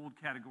fall the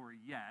old category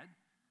yet,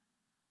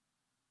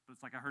 but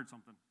it's like I heard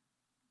something.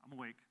 I'm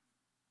awake,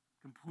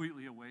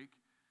 completely awake.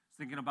 I was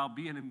thinking about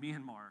being in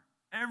Myanmar.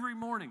 Every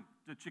morning,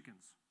 the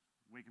chickens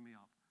waking me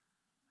up.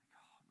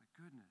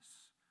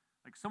 Goodness.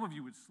 Like some of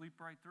you would sleep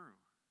right through.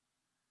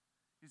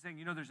 He's saying,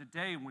 you know, there's a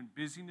day when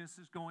busyness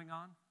is going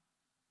on.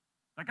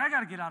 Like, I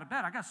got to get out of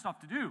bed. I got stuff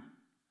to do.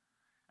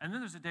 And then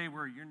there's a day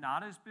where you're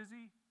not as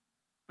busy,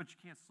 but you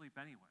can't sleep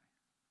anyway.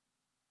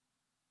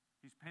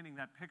 He's painting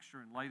that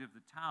picture in light of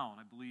the town,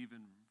 I believe,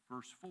 in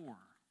verse 4.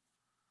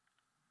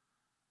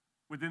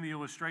 Within the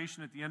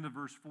illustration at the end of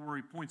verse 4,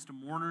 he points to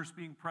mourners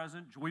being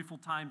present, joyful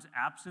times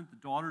absent, the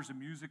daughters of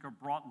music are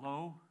brought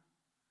low.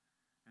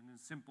 And in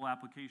simple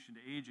application to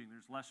aging,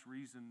 there's less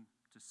reason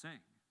to sing.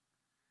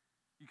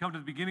 You come to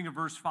the beginning of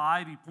verse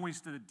 5, he points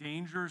to the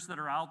dangers that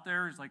are out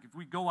there. He's like, if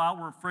we go out,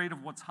 we're afraid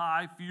of what's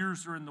high.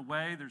 Fears are in the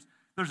way.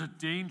 There's a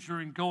danger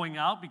in going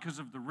out because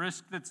of the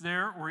risk that's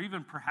there, or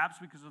even perhaps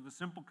because of the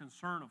simple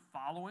concern of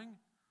following.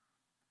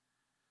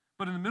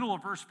 But in the middle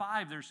of verse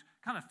 5, there's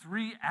kind of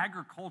three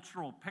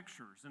agricultural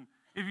pictures. And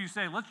if you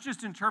say, let's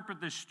just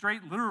interpret this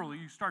straight literally,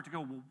 you start to go,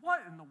 well,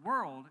 what in the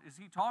world is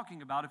he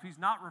talking about if he's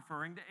not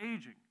referring to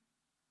aging?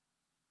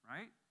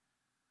 Right?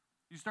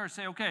 You start to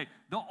say, okay,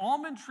 the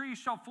almond tree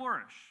shall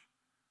flourish.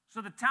 So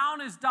the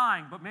town is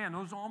dying, but man,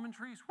 those almond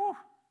trees, whew,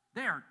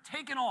 they are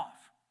taking off.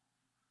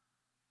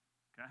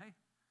 Okay?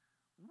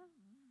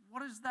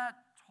 What is that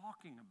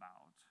talking about?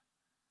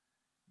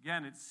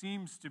 Again, it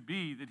seems to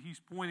be that he's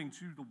pointing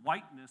to the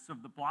whiteness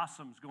of the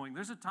blossoms going,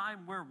 there's a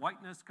time where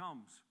whiteness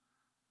comes.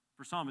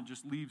 For some, it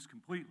just leaves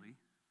completely,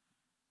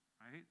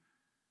 right?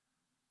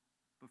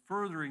 But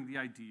furthering the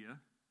idea,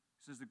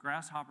 he says the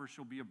grasshopper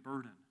shall be a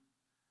burden.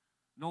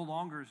 No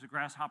longer is the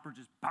grasshopper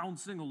just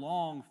bouncing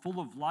along, full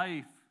of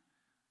life,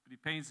 but he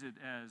paints it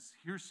as,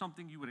 here's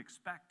something you would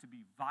expect to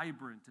be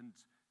vibrant, and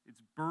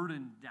it's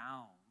burdened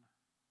down.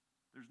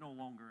 There's no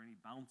longer any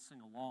bouncing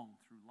along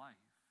through life.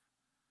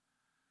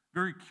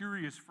 Very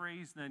curious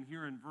phrase then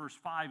here in verse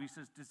 5. He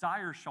says,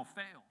 desire shall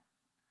fail.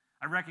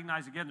 I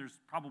recognize, again, there's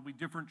probably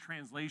different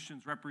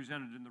translations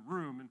represented in the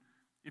room. And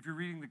if you're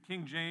reading the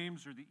King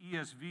James or the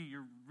ESV,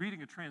 you're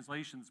reading a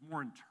translation that's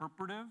more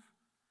interpretive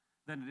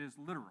than it is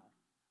literal,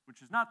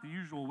 which is not the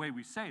usual way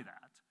we say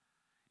that.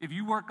 If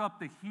you work up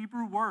the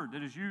Hebrew word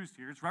that is used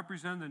here, it's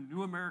represented in the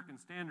New American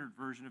Standard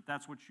Version, if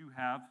that's what you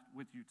have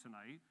with you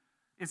tonight.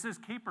 It says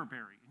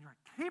caperberry. And you're like,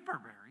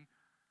 caperberry?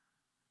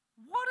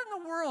 What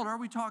in the world are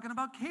we talking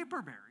about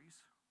caperberries?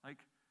 Like,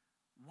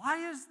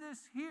 why is this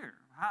here?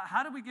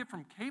 How do we get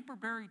from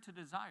caperberry to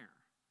desire?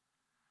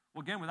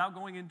 Well, again, without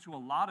going into a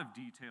lot of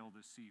detail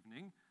this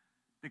evening,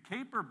 the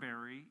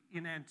caperberry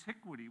in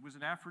antiquity was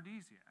an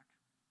aphrodisiac.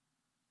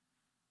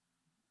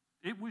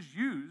 It was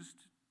used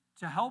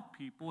to help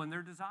people in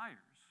their desires.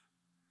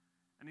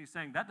 And he's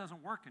saying that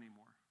doesn't work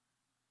anymore.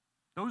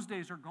 Those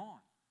days are gone.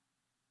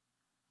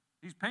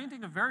 He's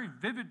painting a very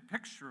vivid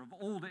picture of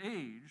old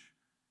age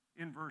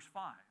in verse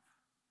 5.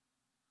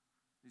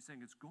 He's saying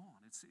it's gone.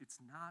 It's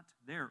not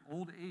there.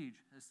 Old age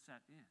has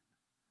set in.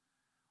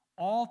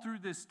 All through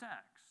this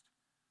text,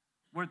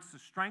 whether it's the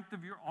strength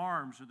of your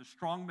arms or the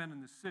strong men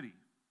in the city,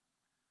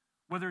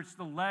 whether it's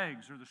the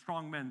legs or the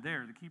strong men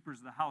there, the keepers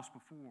of the house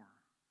before,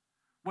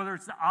 whether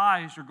it's the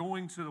eyes or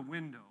going to the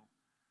window,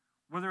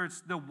 whether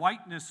it's the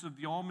whiteness of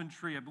the almond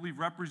tree, I believe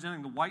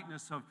representing the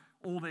whiteness of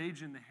old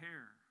age in the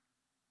hair.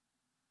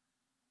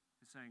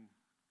 He's saying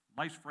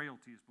life's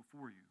frailty is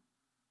before you.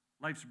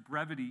 Life's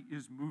brevity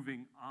is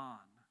moving on.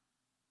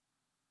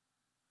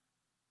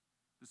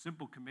 The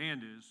simple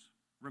command is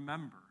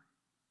remember,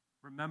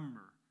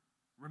 remember.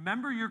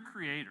 Remember your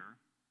Creator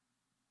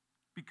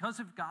because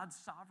of God's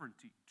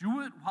sovereignty.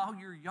 Do it while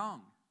you're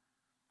young.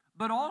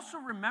 But also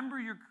remember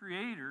your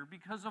Creator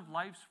because of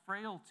life's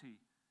frailty.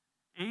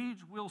 Age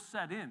will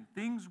set in.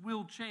 Things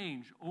will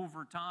change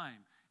over time.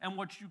 And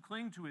what you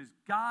cling to is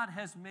God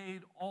has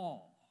made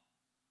all,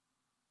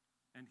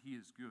 and He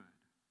is good.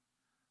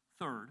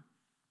 Third,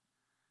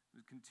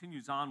 it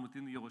continues on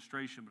within the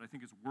illustration, but I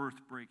think it's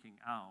worth breaking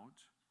out,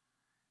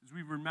 is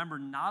we remember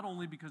not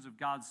only because of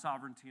God's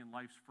sovereignty and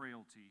life's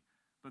frailty,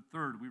 but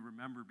third, we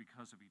remember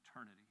because of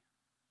eternity.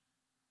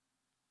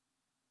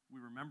 We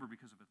remember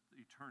because of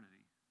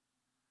eternity.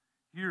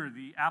 Here,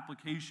 the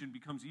application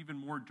becomes even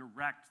more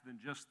direct than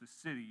just the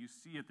city. You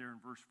see it there in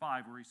verse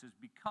 5 where he says,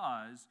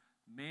 because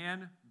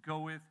man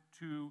goeth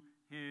to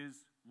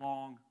his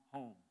long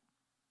home.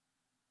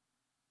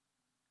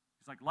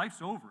 He's like,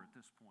 life's over at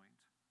this point.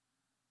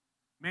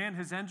 Man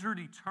has entered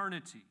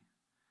eternity.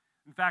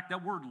 In fact,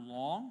 that word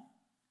long,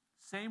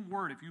 same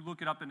word if you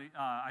look it up in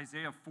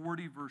Isaiah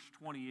 40, verse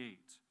 28.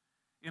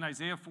 In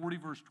Isaiah 40,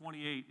 verse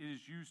 28, it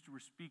is used to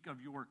speak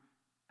of your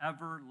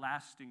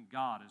everlasting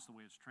God, is the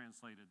way it's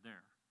translated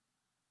there.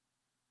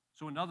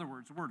 So in other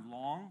words, the word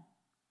long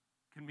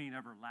can mean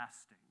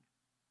everlasting.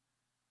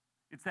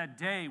 It's that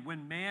day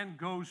when man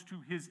goes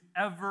to his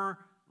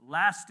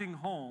everlasting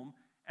home,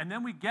 and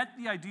then we get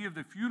the idea of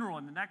the funeral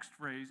in the next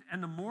phrase,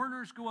 and the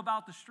mourners go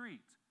about the street.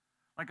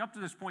 Like up to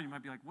this point, you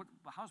might be like,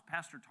 how's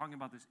Pastor talking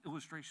about this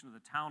illustration of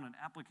the town and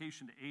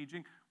application to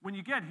aging? When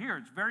you get here,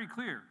 it's very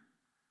clear.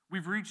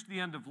 We've reached the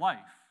end of life.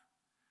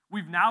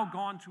 We've now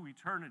gone to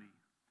eternity.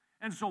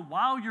 And so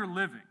while you're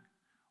living,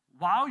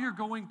 while you're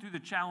going through the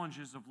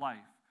challenges of life,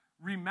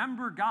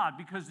 remember God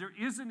because there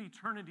is an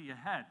eternity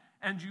ahead,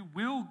 and you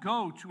will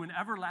go to an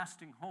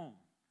everlasting home.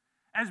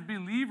 As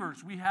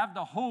believers, we have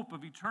the hope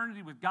of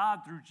eternity with God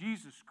through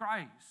Jesus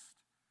Christ.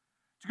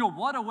 To go,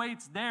 what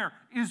awaits there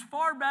is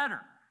far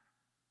better.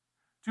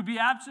 To be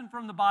absent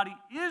from the body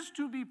is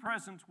to be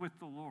present with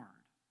the Lord.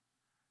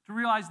 To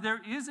realize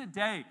there is a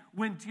day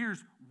when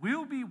tears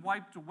will be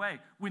wiped away,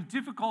 when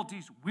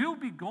difficulties will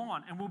be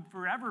gone and will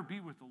forever be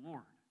with the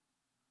Lord.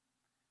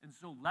 And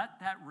so let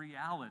that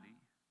reality,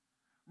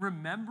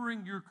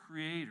 remembering your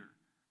Creator,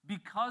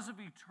 because of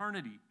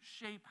eternity,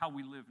 shape how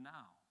we live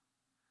now.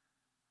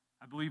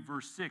 I believe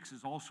verse 6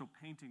 is also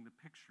painting the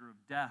picture of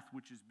death,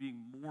 which is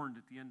being mourned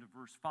at the end of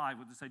verse 5,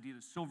 with this idea: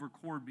 the silver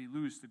cord be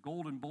loosed, the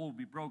golden bowl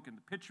be broken,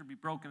 the pitcher be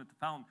broken at the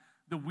fountain,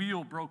 the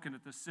wheel broken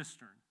at the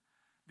cistern.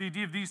 The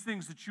idea of these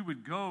things that you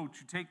would go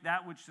to take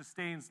that which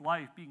sustains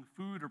life, being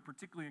food, or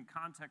particularly in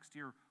context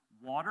here,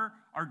 water,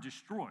 are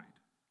destroyed.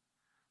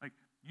 Like,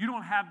 you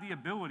don't have the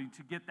ability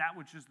to get that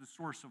which is the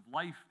source of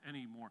life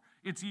anymore.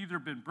 It's either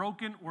been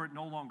broken or it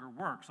no longer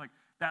works. Like,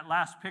 that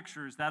last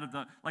picture is that of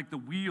the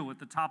wheel at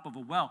the top of a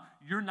well.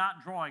 You're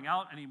not drawing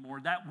out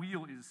anymore. That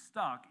wheel is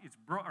stuck. It's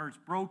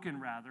broken,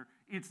 rather.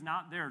 It's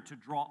not there to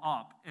draw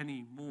up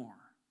anymore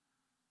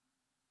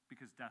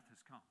because death has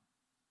come.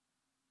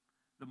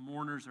 The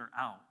mourners are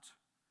out.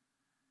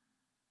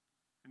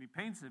 And he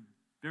paints a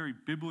very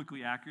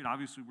biblically accurate,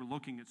 obviously we're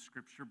looking at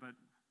Scripture, but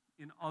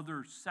in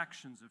other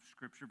sections of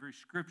Scripture, very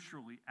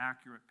scripturally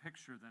accurate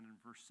picture than in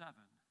verse 7.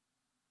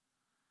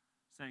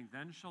 Saying,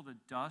 then shall the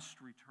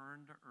dust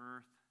return to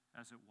earth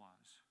as it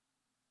was.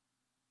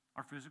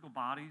 Our physical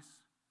bodies,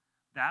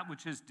 that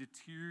which has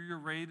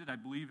deteriorated, I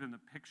believe in the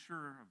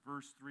picture of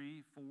verse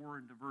 3, 4,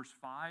 into verse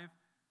 5,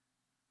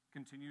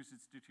 continues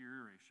its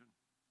deterioration,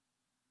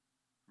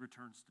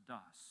 returns to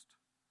dust.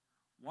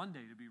 One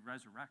day to be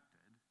resurrected.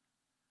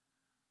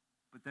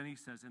 But then he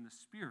says, and the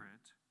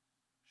spirit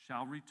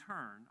shall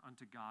return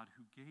unto God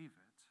who gave it.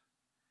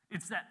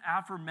 It's that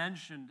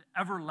aforementioned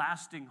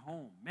everlasting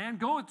home. Man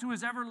goeth to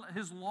his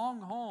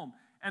long home,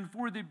 and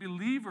for the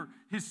believer,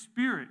 his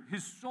spirit,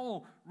 his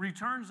soul,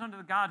 returns unto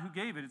the God who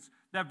gave it. It's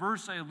that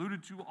verse I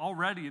alluded to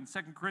already in 2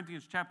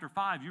 Corinthians chapter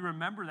 5. You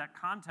remember that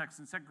context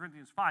in 2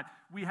 Corinthians 5.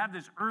 We have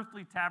this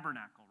earthly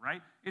tabernacle,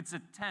 right? It's a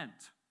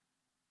tent.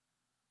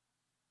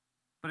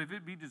 But if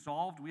it be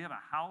dissolved, we have a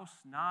house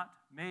not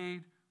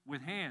made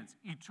with hands,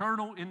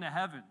 eternal in the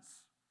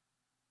heavens.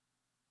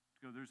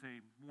 So there's a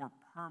more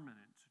permanent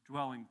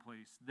dwelling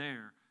place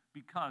there,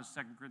 because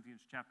 2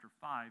 Corinthians chapter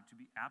 5, to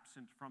be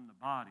absent from the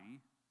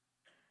body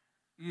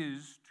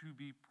is to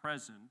be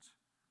present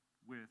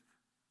with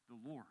the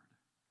Lord.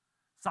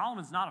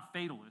 Solomon's not a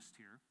fatalist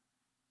here.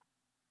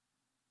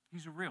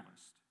 He's a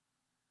realist.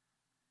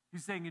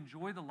 He's saying,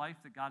 enjoy the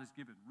life that God has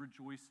given.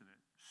 Rejoice in it.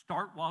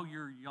 Start while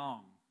you're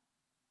young,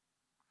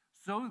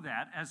 so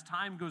that as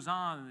time goes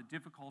on and the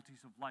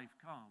difficulties of life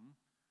come,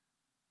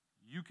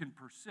 you can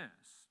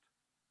persist.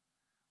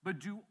 But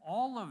do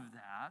all of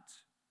that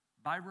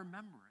by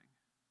remembering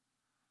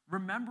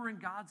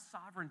God's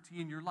sovereignty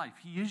in your life.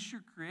 He is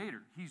your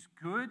creator. He's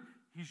good.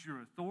 He's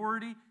your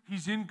authority.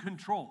 He's in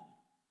control.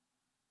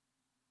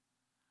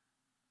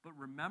 But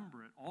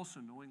remember it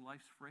also knowing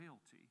life's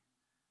frailty.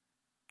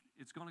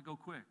 It's going to go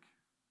quick.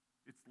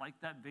 It's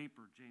like that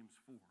vapor, James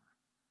 4.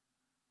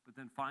 But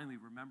then finally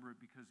remember it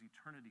because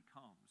eternity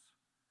comes.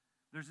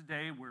 There's a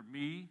day where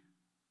me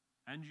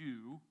and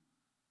you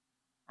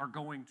are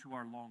going to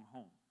our long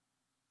home.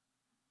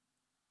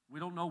 We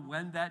don't know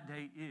when that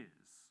day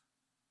is.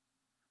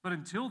 But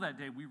until that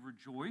day, we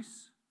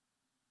rejoice,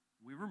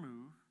 we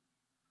remove,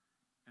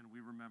 and we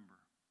remember.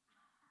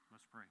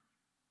 Let's pray.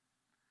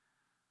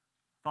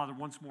 Father,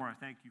 once more, I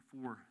thank you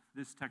for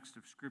this text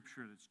of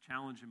Scripture that's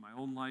challenging my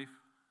own life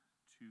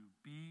to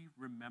be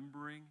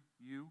remembering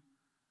you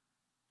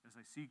as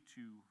I seek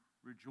to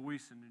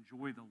rejoice and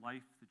enjoy the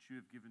life that you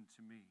have given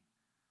to me.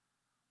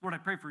 Lord, I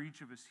pray for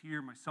each of us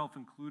here, myself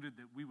included,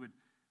 that we would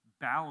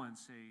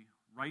balance a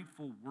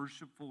rightful,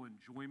 worshipful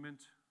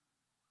enjoyment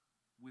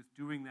with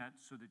doing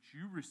that so that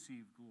you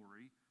receive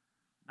glory,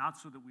 not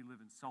so that we live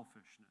in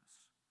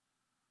selfishness.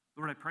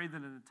 Lord, I pray that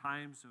in the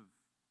times of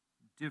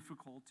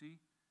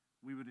difficulty,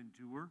 we would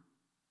endure,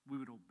 we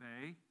would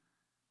obey,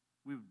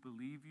 we would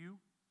believe you,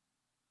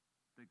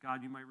 that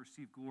God, you might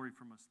receive glory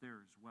from us there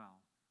as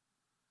well.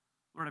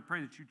 Lord, I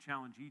pray that you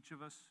challenge each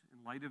of us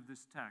in light of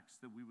this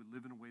text, that we would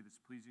live in a way that's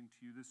pleasing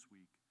to you this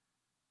week.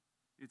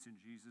 It's in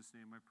Jesus'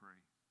 name I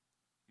pray.